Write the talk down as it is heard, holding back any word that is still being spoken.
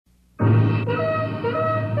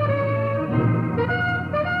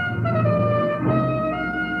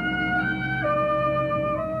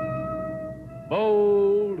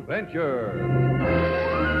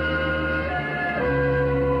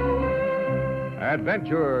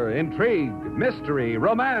Adventure, intrigue, mystery,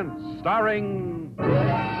 romance, starring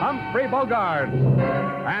Humphrey Bogart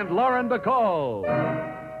and Lauren Bacall.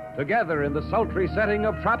 Together in the sultry setting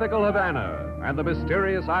of tropical Havana and the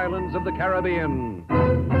mysterious islands of the Caribbean.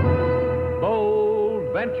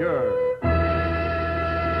 Bold Venture.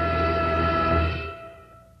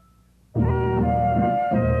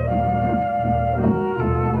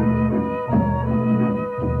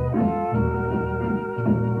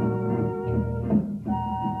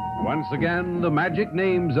 Once again, the magic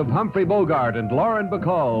names of Humphrey Bogart and Lauren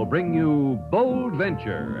Bacall bring you Bold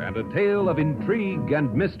Venture and a tale of intrigue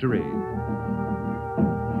and mystery.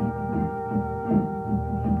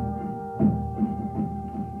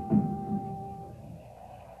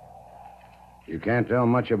 You can't tell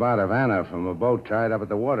much about Havana from a boat tied up at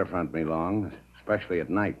the waterfront, me long, especially at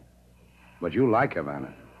night. But you like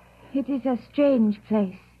Havana. It is a strange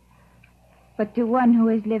place. But to one who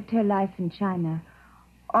has lived her life in China,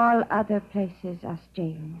 all other places are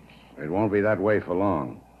strange. It won't be that way for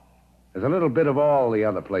long. There's a little bit of all the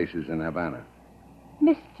other places in Havana.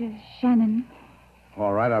 Mr. Shannon.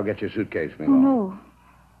 All right, I'll get your suitcase, me Oh, long. no.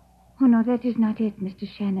 Oh, no, that is not it, Mr.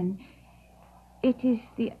 Shannon. It is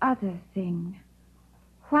the other thing.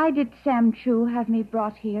 Why did Sam Chu have me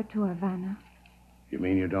brought here to Havana? You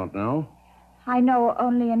mean you don't know? I know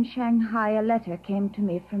only in Shanghai a letter came to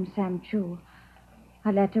me from Sam Chu.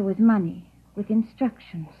 A letter with money. With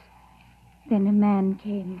instructions. Then a man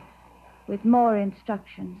came with more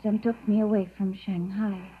instructions and took me away from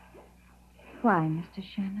Shanghai. Why, Mr.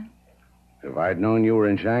 Shannon? If I'd known you were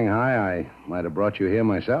in Shanghai, I might have brought you here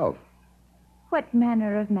myself. What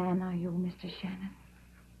manner of man are you, Mr. Shannon?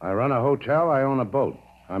 I run a hotel, I own a boat.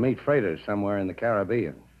 I meet freighters somewhere in the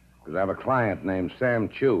Caribbean. Because I have a client named Sam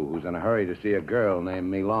Chu who's in a hurry to see a girl named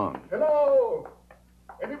Mi Long. Hello!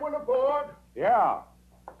 Anyone aboard? Yeah.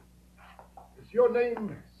 Is your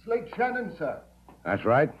name Slate Shannon, sir? That's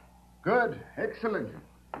right. Good. Excellent.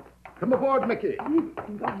 Come aboard, Mickey.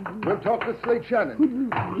 We'll talk to Slate Shannon.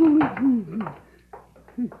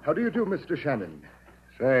 How do you do, Mr. Shannon?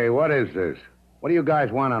 Say, what is this? What do you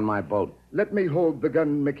guys want on my boat? Let me hold the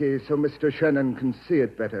gun, Mickey, so Mr. Shannon can see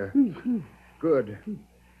it better. Good.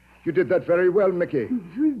 You did that very well, Mickey.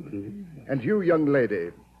 And you, young lady,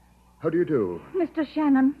 how do you do? Mr.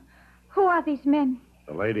 Shannon, who are these men?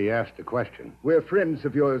 The lady asked a question. We're friends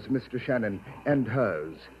of yours, Mr. Shannon, and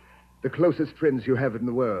hers. The closest friends you have in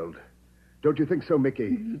the world. Don't you think so,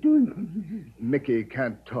 Mickey? Mickey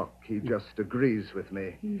can't talk. He just agrees with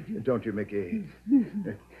me. Don't you, Mickey?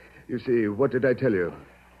 You see, what did I tell you?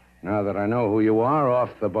 Now that I know who you are, off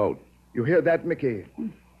the boat. You hear that, Mickey?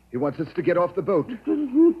 He wants us to get off the boat.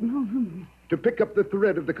 To pick up the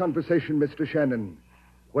thread of the conversation, Mr. Shannon,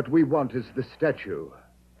 what we want is the statue.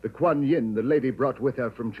 The Kuan Yin the lady brought with her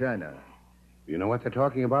from China. You know what they're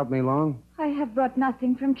talking about, Mi Long? I have brought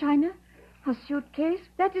nothing from China. A suitcase.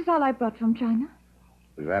 That is all I brought from China.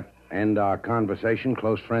 Does that end our conversation,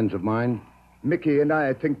 close friends of mine? Mickey and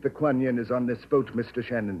I think the Kuan Yin is on this boat, Mr.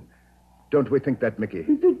 Shannon. Don't we think that, Mickey?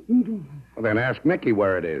 Well, then ask Mickey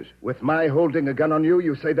where it is. With my holding a gun on you,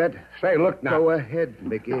 you say that? Say, look now. Go ahead,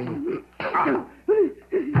 Mickey.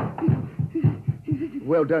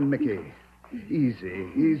 Well done, Mickey. Easy,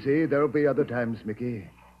 easy. There'll be other times, Mickey.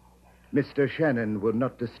 Mr. Shannon will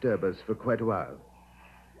not disturb us for quite a while.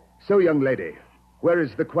 So, young lady, where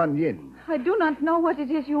is the Kuan Yin? I do not know what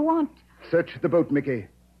it is you want. Search the boat, Mickey.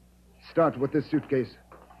 Start with this suitcase.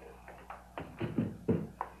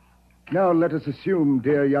 Now, let us assume,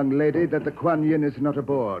 dear young lady, that the Kuan Yin is not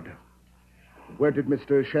aboard. Where did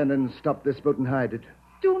Mr. Shannon stop this boat and hide it?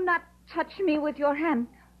 Do not touch me with your hand.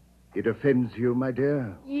 It offends you, my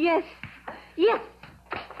dear. Yes. Yes.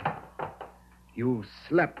 You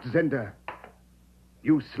slapped Zender.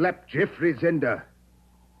 You slapped Jeffrey Zender.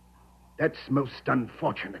 That's most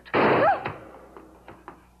unfortunate.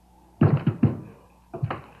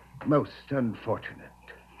 Most unfortunate.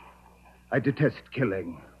 I detest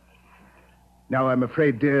killing. Now, I'm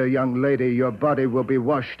afraid, dear young lady, your body will be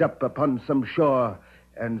washed up upon some shore,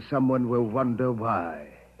 and someone will wonder why.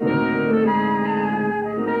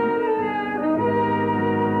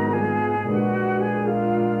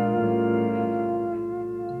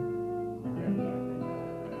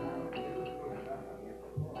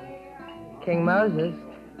 King Moses,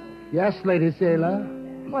 Yes, Lady Sailor.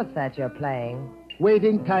 what's that you're playing?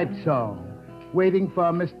 Waiting type song. Waiting for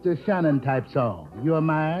Mr. Shannon type song. You are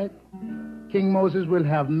mad? King Moses will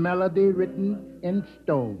have melody written in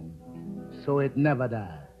stone, so it never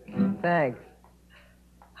dies. Thanks.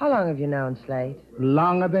 How long have you known Slate?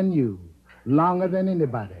 Longer than you. Longer than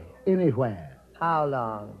anybody. Anywhere. How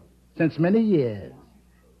long? Since many years.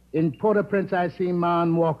 In Port-au-Prince, I see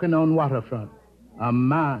man walking on waterfront. A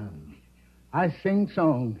man. I sing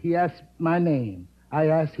song. He asks my name. I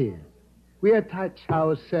ask his. We attach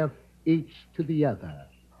ourselves each to the other.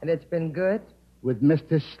 And it's been good? With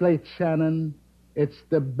Mr. Slate Shannon, it's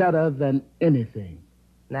the better than anything.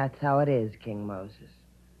 That's how it is, King Moses.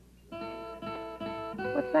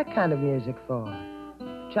 What's that kind of music for?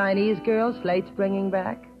 Chinese girl Slate's bringing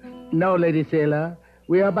back? No, Lady Sailor.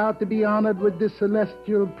 We are about to be honored with the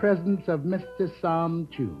celestial presence of Mr. Sam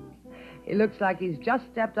Chu. He looks like he's just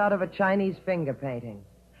stepped out of a Chinese finger painting.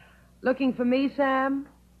 Looking for me, Sam?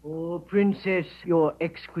 Oh, Princess, your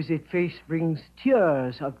exquisite face brings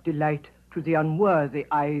tears of delight to the unworthy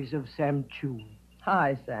eyes of Sam Chu.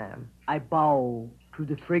 Hi, Sam. I bow to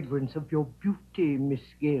the fragrance of your beauty, Miss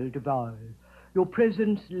Gail Duval. Your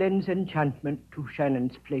presence lends enchantment to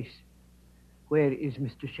Shannon's place. Where is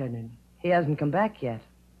Mr. Shannon? He hasn't come back yet.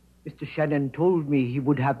 Mr. Shannon told me he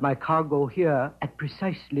would have my cargo here at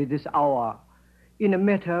precisely this hour. In a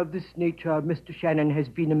matter of this nature, Mr. Shannon has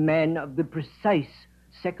been a man of the precise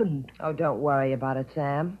second. Oh, don't worry about it,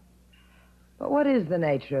 Sam. But what is the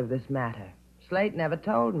nature of this matter? Slate never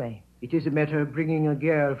told me. It is a matter of bringing a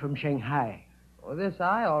girl from Shanghai. Well, this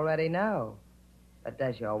I already know. But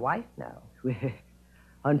does your wife know? Well,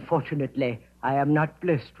 unfortunately, I am not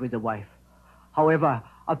blessed with a wife. However,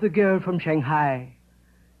 of the girl from Shanghai,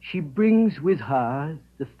 she brings with her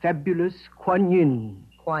the fabulous Kuan Yin.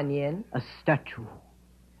 Kuan Yin? A statue,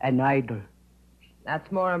 an idol.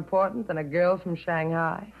 That's more important than a girl from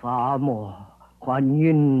Shanghai? Far more. Kuan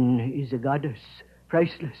Yin is a goddess,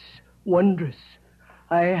 priceless, wondrous.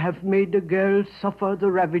 I have made the girl suffer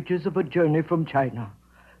the ravages of a journey from China,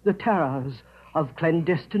 the terrors of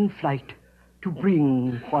clandestine flight to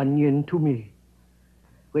bring Kuan Yin to me.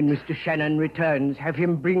 When Mr. Shannon returns, have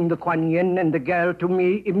him bring the Kuan Yin and the girl to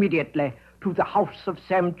me immediately to the house of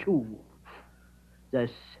Sam Chu.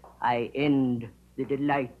 Thus, I end the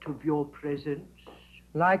delight of your presence.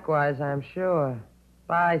 Likewise, I'm sure.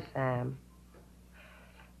 Bye, Sam.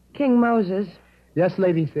 King Moses. Yes,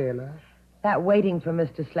 Lady Sailor. That Waiting for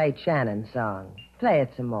Mr. Slate Shannon song. Play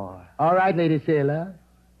it some more. All right, Lady Sailor.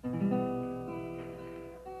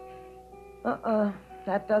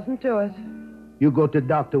 That doesn't do it. You go to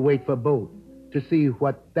Dr. Wait for boat to see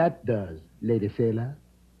what that does, Lady Sailor.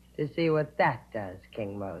 To see what that does,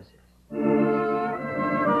 King Moses.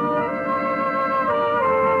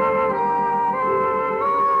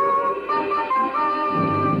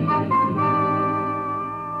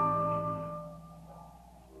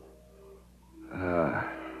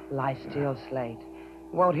 Lie still, Slate.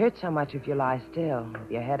 It won't hurt so much if you lie still,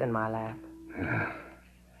 with your head in my lap.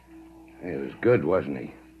 He was good, wasn't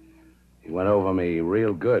he? He went over me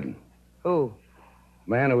real good. Who?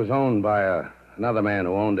 Man who was owned by another man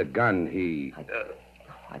who owned a gun,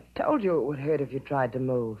 I told you it would hurt if you tried to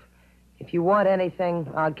move. If you want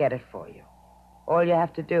anything, I'll get it for you. All you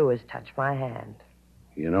have to do is touch my hand.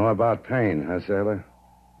 You know about pain, huh, Sailor?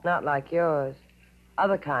 Not like yours.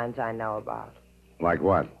 Other kinds I know about. Like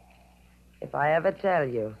what? If I ever tell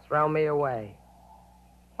you, throw me away.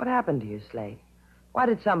 What happened to you, Slate? Why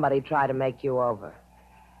did somebody try to make you over?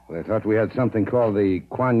 Well, they thought we had something called the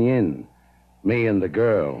Kuan Yin. Me and the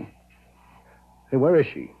girl. Hey, where is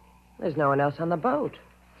she? There's no one else on the boat.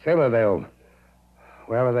 Sailor,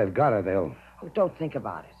 wherever they've got her, they'll... Oh, don't think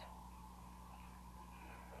about it.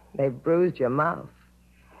 They've bruised your mouth.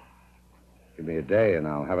 Give me a day and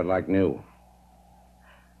I'll have it like new.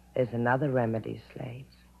 There's another remedy, Slate.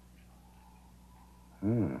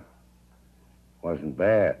 Wasn't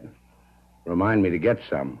bad. Remind me to get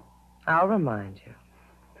some. I'll remind you.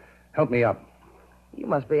 Help me up. You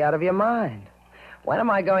must be out of your mind. When am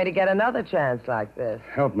I going to get another chance like this?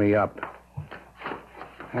 Help me up.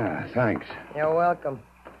 Thanks. You're welcome.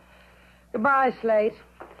 Goodbye, Slate.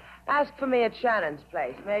 Ask for me at Shannon's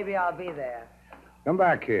place. Maybe I'll be there. Come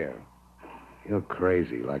back here. You're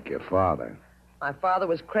crazy like your father. My father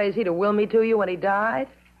was crazy to will me to you when he died?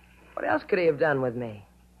 What else could he have done with me?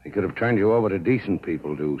 He could have turned you over to decent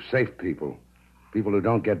people, to safe people. People who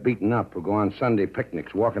don't get beaten up, who go on Sunday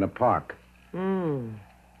picnics, walk in a park.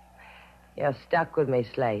 You're stuck with me,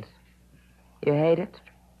 Slate. You hate it?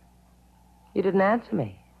 You didn't answer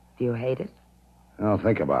me. Do you hate it? I'll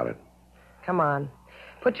think about it. Come on.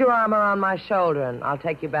 Put your arm around my shoulder and I'll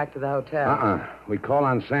take you back to the hotel. We call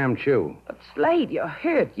on Sam Chu. But, Slate, you're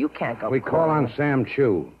hurt. You can't go. We call on Sam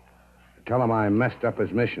Chu. Tell him I messed up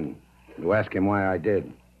his mission. To ask him why I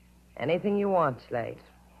did. Anything you want, Slate.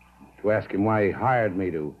 To ask him why he hired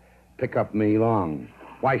me to pick up Me Long.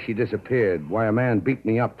 Why she disappeared. Why a man beat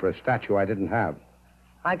me up for a statue I didn't have.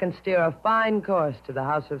 I can steer a fine course to the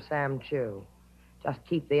house of Sam Chu. Just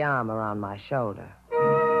keep the arm around my shoulder.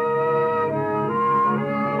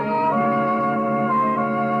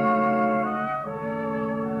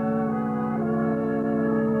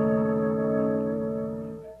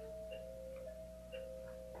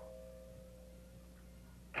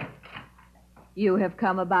 You have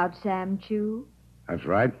come about Sam Chu? That's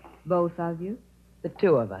right. Both of you? The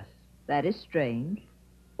two of us. That is strange.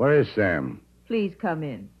 Where is Sam? Please come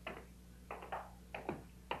in.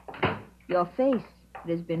 Your face, it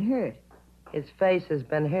has been hurt. His face has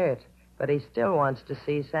been hurt, but he still wants to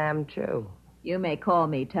see Sam Chu. You may call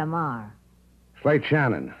me Tamar. Slate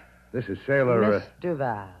Shannon. This is Sailor... Miss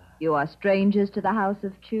Duval. You are strangers to the house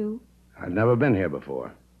of Chu? I've never been here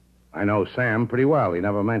before. I know Sam pretty well. He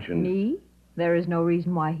never mentioned... Me? There is no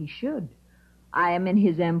reason why he should. I am in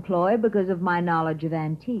his employ because of my knowledge of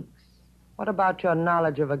antiques. What about your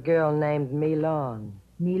knowledge of a girl named Mi Long?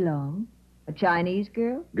 Mi Long? A Chinese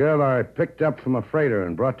girl? Girl I picked up from a freighter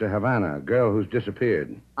and brought to Havana. A girl who's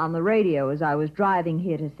disappeared. On the radio, as I was driving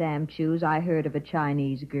here to Sam Chu's, I heard of a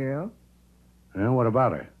Chinese girl. What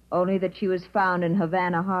about her? Only that she was found in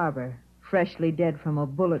Havana Harbor, freshly dead from a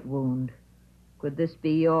bullet wound. Could this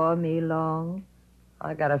be your Mi Long?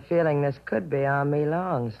 I got a feeling this could be our Mi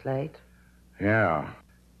Long, Slate. Yeah.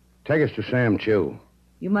 Take us to Sam Chu.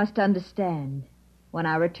 You must understand. When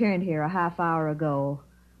I returned here a half hour ago,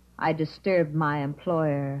 I disturbed my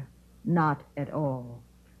employer not at all.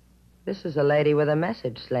 This is a lady with a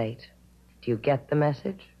message, Slate. Do you get the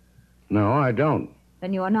message? No, I don't.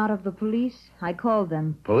 Then you are not of the police? I called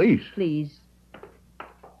them. Police? Please.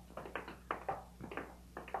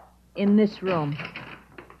 In this room.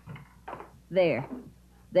 There.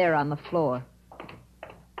 There on the floor.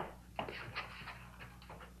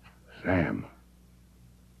 Sam.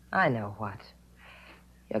 I know what.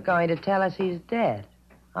 You're going to tell us he's dead,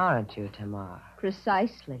 aren't you, Tamar?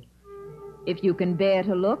 Precisely. If you can bear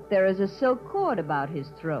to look, there is a silk cord about his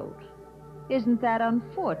throat. Isn't that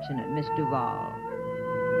unfortunate, Miss Duval?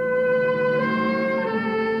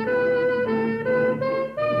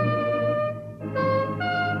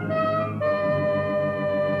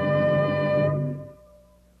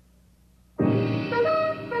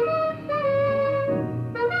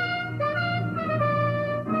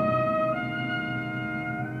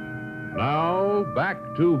 Now, back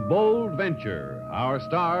to Bold Venture. Our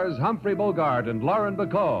stars, Humphrey Bogart and Lauren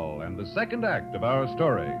Bacall, and the second act of our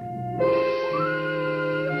story.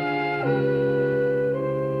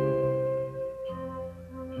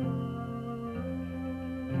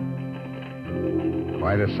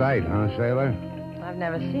 Quite a sight, huh, Sailor? I've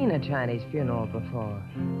never seen a Chinese funeral before.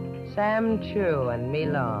 Sam Chu and Mi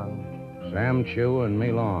Long. Sam Chu and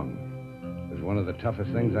Mi Long. It was one of the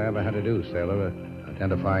toughest things I ever had to do, Sailor,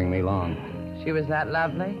 identifying Mi Long. She was that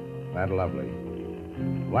lovely? That lovely.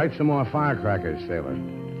 Light some more firecrackers, Sailor.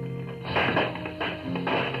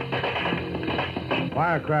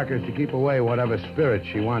 Firecrackers to keep away whatever spirit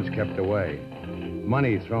she wants kept away.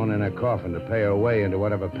 Money thrown in her coffin to pay her way into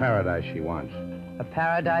whatever paradise she wants. A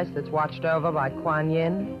paradise that's watched over by Kuan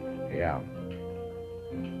Yin? Yeah.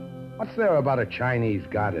 What's there about a Chinese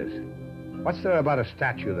goddess? What's there about a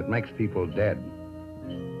statue that makes people dead?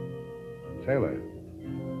 Sailor.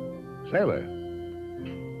 Sailor.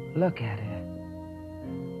 Look at her.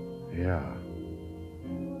 Yeah.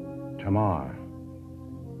 Tamar.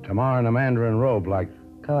 Tamar in a mandarin robe like...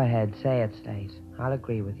 Go ahead, say it, Slate. I'll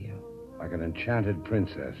agree with you. like an enchanted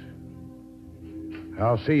princess.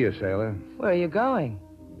 I'll see you, sailor. Where are you going?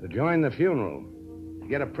 To join the funeral. To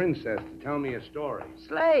get a princess to tell me a story.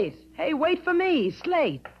 Slate! Hey, wait for me,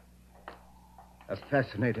 Slate. A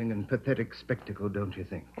fascinating and pathetic spectacle, don't you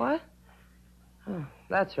think? What? Oh,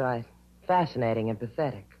 that's right. Fascinating and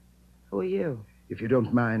pathetic. Who are you? If you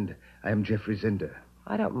don't mind, I am Geoffrey Zender.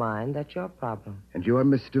 I don't mind. That's your problem. And you are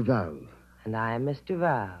Miss Duval. And I am Miss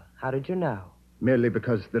Duval. How did you know? Merely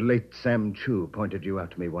because the late Sam Chu pointed you out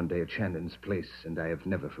to me one day at Shannon's place, and I have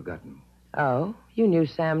never forgotten. Oh, you knew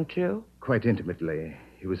Sam Chu? Quite intimately.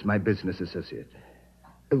 He was my business associate.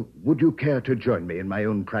 Would you care to join me in my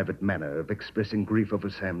own private manner of expressing grief over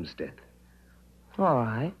Sam's death? All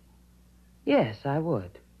right. Yes, I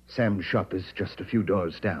would. Sam's shop is just a few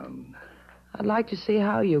doors down. I'd like to see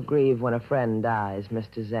how you grieve when a friend dies,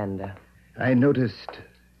 Mr. Zender. I noticed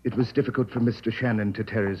it was difficult for Mr. Shannon to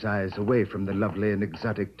tear his eyes away from the lovely and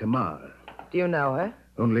exotic Tamar. Do you know her?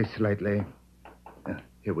 Only slightly.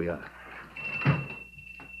 Here we are.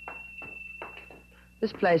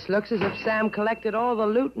 This place looks as if Sam collected all the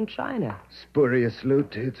loot in China. Spurious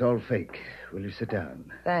loot. It's all fake. Will you sit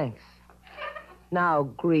down? Thanks. Now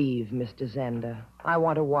grieve, Mr. Zender. I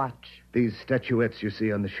want to watch. These statuettes you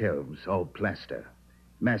see on the shelves, all plaster.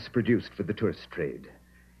 mass-produced for the tourist trade.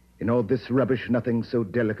 In all this rubbish, nothing so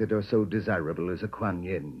delicate or so desirable as a Kuan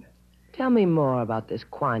Yin. Tell me more about this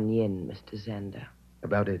Kuan Yin, Mr. Zender.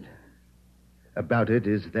 About it? About it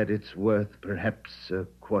is that it's worth perhaps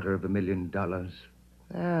 $250,000.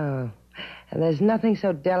 Oh, and there's nothing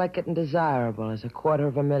so delicate and desirable as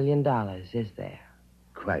 $250,000, is there?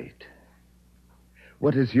 Quite.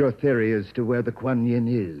 What is your theory as to where the Kuan Yin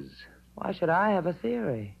is? Why should I have a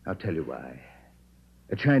theory? I'll tell you why.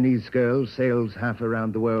 A Chinese girl sails half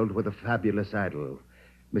around the world with a fabulous idol.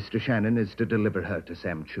 Mr. Shannon is to deliver her to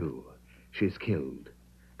Sam Chu. She's killed.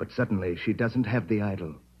 But suddenly she doesn't have the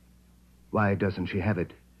idol. Why doesn't she have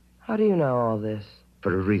it? How do you know all this?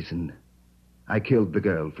 For a reason. I killed the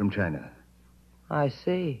girl from China. I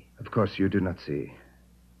see. Of course you do not see.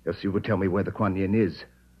 Else you would tell me where the Kuan Yin is.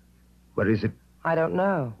 Where is it? I don't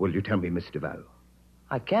know. Will you tell me, Miss Duval?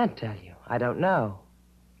 I can't tell you. I don't know.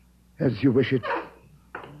 As you wish it.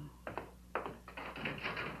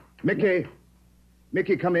 Mickey!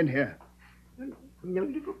 Mickey, come in here.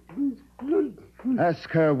 Ask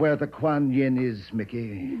her where the Kuan Yin is,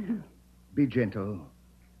 Mickey. Be gentle,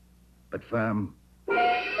 but firm.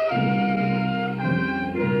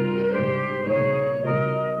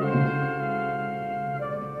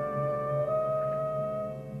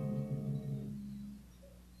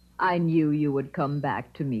 I knew you would come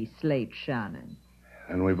back to me, Slate Shannon.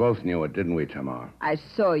 And we both knew it, didn't we, Tamar? I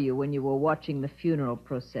saw you when you were watching the funeral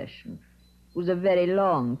procession. It was a very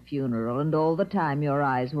long funeral, and all the time your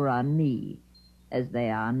eyes were on me, as they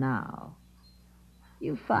are now.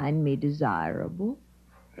 You find me desirable?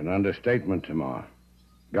 An understatement, Tamar.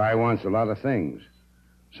 Guy wants a lot of things.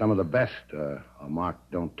 Some of the best a mark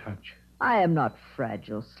don't touch. I am not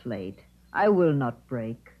fragile, Slate. I will not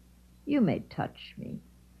break. You may touch me.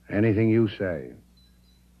 Anything you say.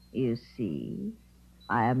 You see,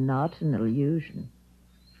 I am not an illusion.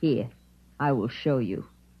 Here, I will show you.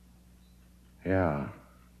 Yeah.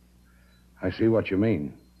 I see what you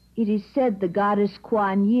mean. It is said the goddess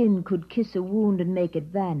Kuan Yin could kiss a wound and make it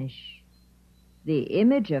vanish. The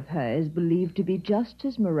image of her is believed to be just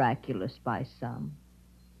as miraculous by some.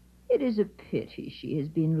 It is a pity she has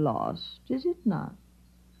been lost, is it not?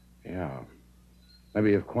 Yeah.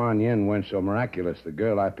 Maybe if Kuan Yin weren't so miraculous, the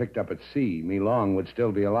girl I picked up at sea, Mi Long, would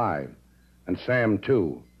still be alive. And Sam,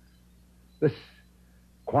 too. This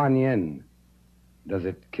Kuan Yin, does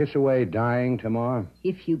it kiss away dying, Tamar?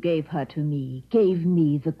 If you gave her to me, gave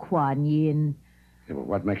me the Kuan Yin. Yeah, but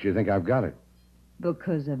what makes you think I've got it?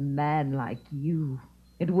 Because a man like you,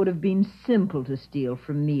 it would have been simple to steal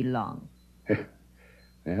from Mi Long. Yeah,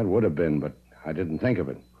 it would have been, but I didn't think of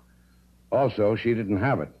it. Also, she didn't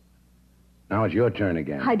have it. Now it's your turn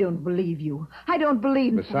again. I don't believe you. I don't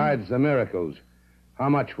believe... Besides the miracles, how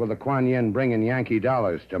much will the Kuan Yin bring in Yankee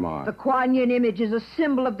dollars, Tamar? The Kuan Yin image is a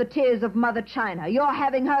symbol of the tears of Mother China. Your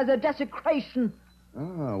having her is a desecration.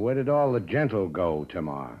 Oh, where did all the gentle go,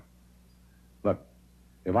 Tamar? Look,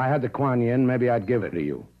 if I had the Kuan Yin, maybe I'd give it to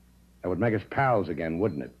you. That would make us pals again,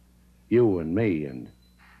 wouldn't it? You and me and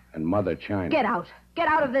Mother China. Get out. Get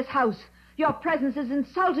out of this house. Your presence is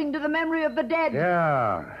insulting to the memory of the dead.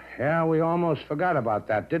 Yeah, we almost forgot about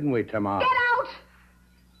that, didn't we, Tamar? Get out!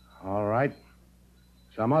 All right.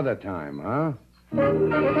 Some other time, huh?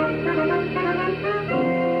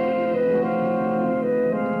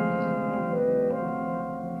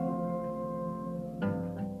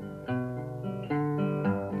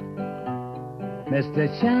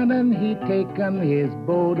 Mr. Shannon, he taken his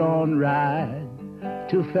boat on ride.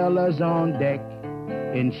 Two fellas on deck,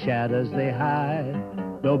 in shadows they hide.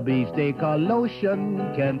 No beefsteak or lotion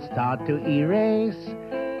can start to erase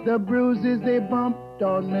the bruises they bumped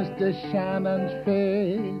on Mr. Shannon's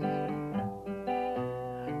face.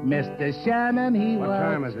 Mr. Shannon, he was... What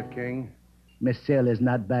time is it, King? Miss Sailor's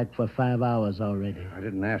not back for 5 hours already. I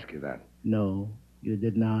didn't ask you that. No, you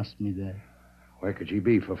didn't ask me that. Where could she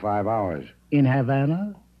be for 5 hours? In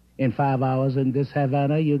Havana? In 5 hours in this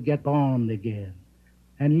Havana, you get born again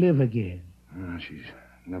and live again. She's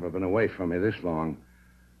never been away from me this long.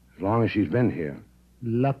 As long as she's been here.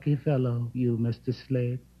 Lucky fellow, you, Mr.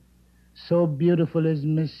 Slade. So beautiful is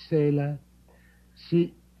Miss Sailor.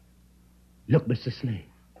 She... Look, Mr. Slade.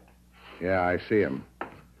 Yeah, I see him.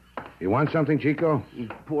 You want something, Chico?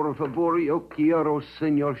 Por favor, yo quiero,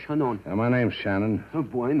 Senor Shannon. My name's Shannon.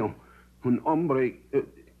 Bueno. Un hombre,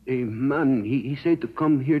 a man, he said to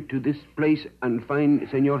come here to this place and find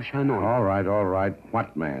Senor Shannon. All right.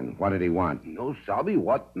 What man? What did he want? No sabe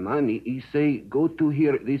what man. He say go to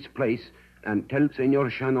here, this place, and tell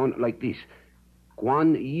Senor Shannon like this.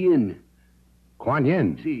 Kuan Yin. Kuan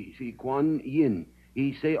Yin? Si, Kuan Yin.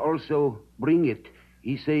 He say also bring it.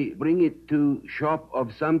 He say, bring it to shop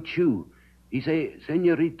of Sam Chu. He say,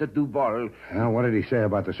 Senorita Duval. Now, what did he say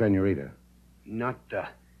about the senorita? Not, the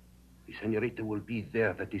senorita will be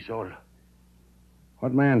there, that is all.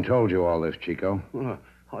 What man told you all this, Chico?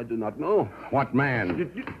 I do not know. What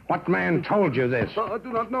man? What man told you this? I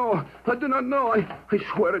do not know. I do not know. I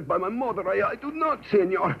swear it by my mother. I do not,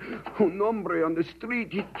 senor. Un hombre on the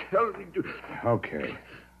street, he tells me to... Okay.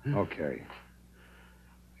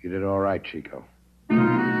 You did all right, Chico.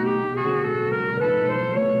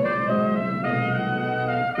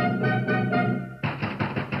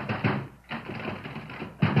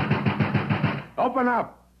 Open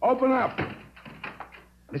up! Open up!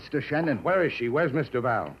 Mr. Shannon. Where is she? Where's Miss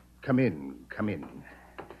Duval? Come in.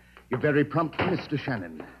 You're very prompt, Mr.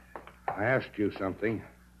 Shannon. I asked you something.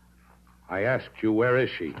 I asked you, where is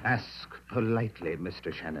she? Ask politely,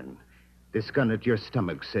 Mr. Shannon. This gun at your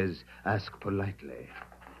stomach says, ask politely.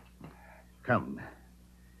 Come.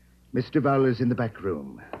 Miss Duval is in the back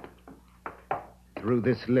room. Through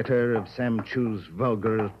this litter of Sam Chu's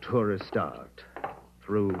vulgar tourist art.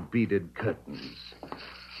 Through beaded curtains.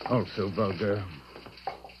 Also vulgar.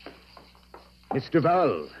 Miss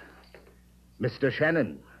Duval. Mr.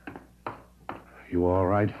 Shannon. You all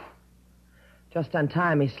right? Just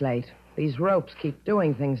untie me, Slate. These ropes keep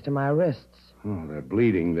doing things to my wrists. Oh, they're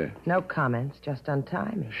bleeding. No comments. Just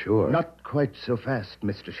untie me. Sure. Not quite so fast,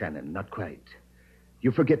 Mr. Shannon. Not quite.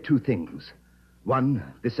 You forget two things. One,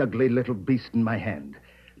 this ugly little beast in my hand.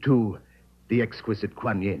 Two, the exquisite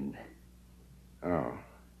Kuan Yin. Oh.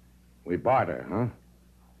 We barter, huh?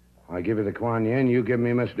 I give you the Kuan Yin, you give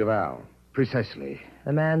me Miss Duval. Precisely.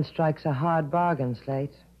 The man strikes a hard bargain,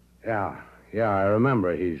 Slate. Yeah, I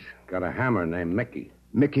remember. He's got a hammer named Mickey.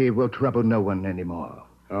 Mickey will trouble no one anymore.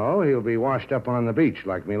 Oh, he'll be washed up on the beach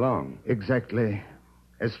like me long. Exactly.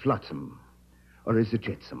 As Flotsam. Or is it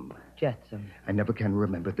Jetsam? Jetsam. I never can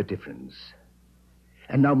remember the difference.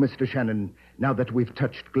 And now, Mr. Shannon, now that we've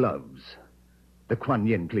touched gloves, the Kuan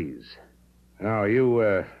Yin, please. No,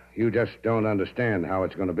 you just don't understand how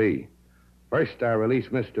it's going to be. First, I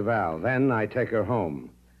release Miss Duval. Then I take her home.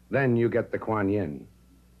 Then you get the Kuan Yin.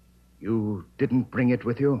 You didn't bring it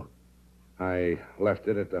with you? I left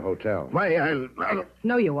it at the hotel. Why, I'll...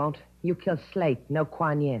 No, you won't. You kill Slate. No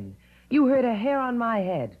Kuan Yin. You hurt a hair on my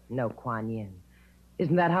head. No Kuan Yin.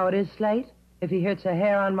 Isn't that how it is, Slate? If he hurts a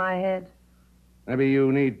hair on my head? Maybe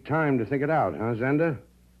you need time to think it out, huh, Zenda?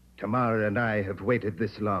 Tamar and I have waited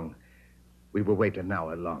this long. We will wait an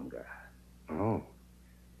hour longer. Oh.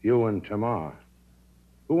 You and Tamar.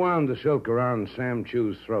 Who wound the silk around Sam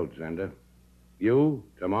Chu's throat, Zenda? You,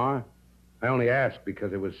 Tamar? I only asked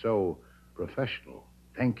because it was so professional.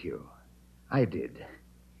 Thank you. I did.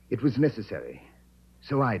 It was necessary.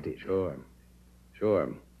 So I did. Sure.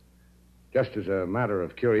 Just as a matter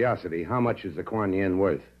of curiosity, how much is the Kuan Yin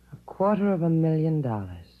worth?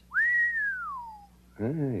 $250,000.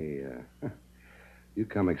 Hey, you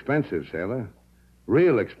come expensive, sailor.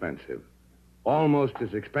 Real expensive. Almost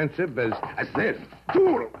as expensive as this.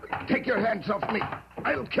 Fool! Take your hands off me.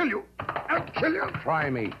 I'll kill you. I'll kill you. Try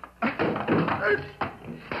me.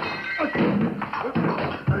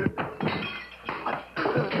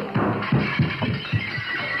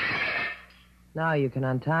 Now you can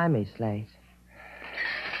untie me, Slate.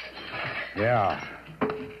 Yeah.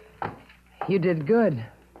 You did good.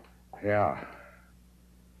 Yeah.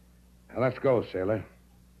 Now, let's go, sailor.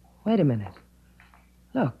 Wait a minute.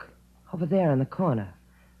 Look, over there in the corner.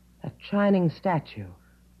 That shining statue.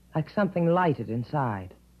 Like something lighted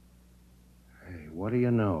inside. Hey, what do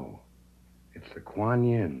you know? It's the Kuan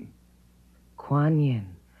Yin. Kuan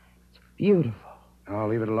Yin. It's beautiful. Oh,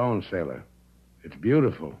 leave it alone, sailor. It's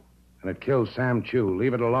beautiful. And it kills Sam Chu.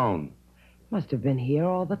 Leave it alone. Must have been here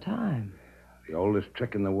all the time. The oldest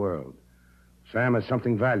trick in the world. Sam has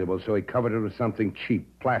something valuable, so he covered it with something cheap,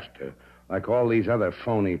 plaster, like all these other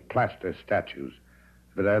phony plaster statues.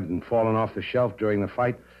 If it hadn't fallen off the shelf during the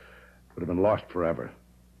fight, it would have been lost forever.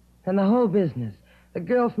 And the whole business. The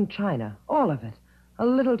girl from China. All of it. A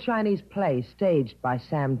little Chinese play staged by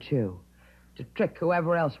Sam Chu. To trick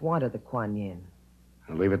whoever else wanted the Kuan Yin.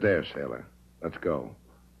 Now leave it there, sailor. Let's go.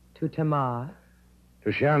 To Tamar.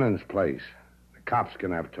 To Shannon's place. The cops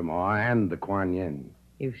can have Tamar and the Kuan Yin.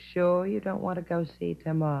 You sure you don't want to go see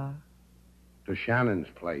Tamar? To Shannon's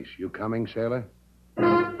place. You coming, sailor?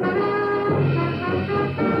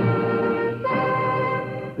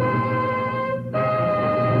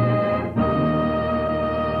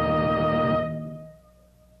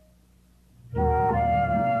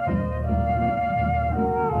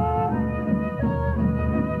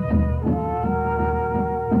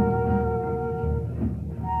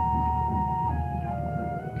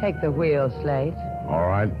 Take the wheel, Slate. All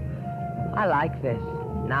right. I like this.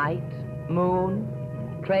 Night, moon,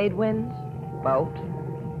 trade winds, boat.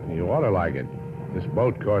 You ought to like it. This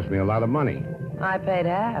boat cost me a lot of money. I paid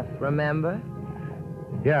half, remember?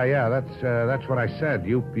 Yeah, that's what I said.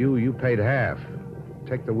 You paid half.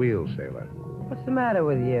 Take the wheel, sailor. What's the matter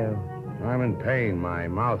with you? I'm in pain. My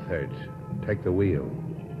mouth hurts. Take the wheel.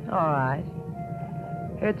 All right.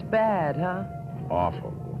 Hurts bad, huh?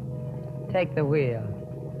 Awful. Take the wheel.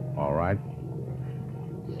 All right.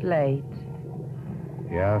 Slate.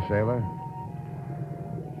 Yeah, sailor?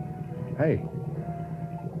 Hey,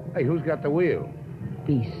 who's got the wheel?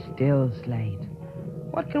 Be still, Slate.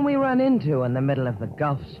 What can we run into in the middle of the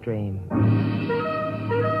Gulf Stream?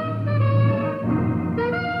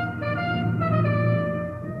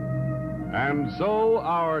 And so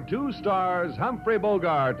our two stars, Humphrey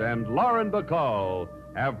Bogart and Lauren Bacall,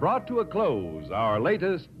 have brought to a close our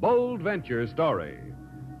latest bold venture story.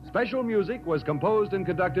 Special music was composed and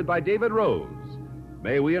conducted by David Rose.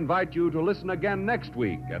 May we invite you to listen again next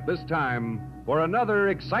week at this time for another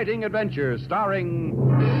exciting adventure starring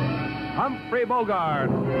Humphrey Bogart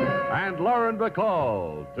and Lauren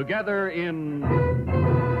Bacall together in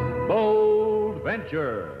Bold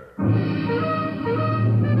Venture.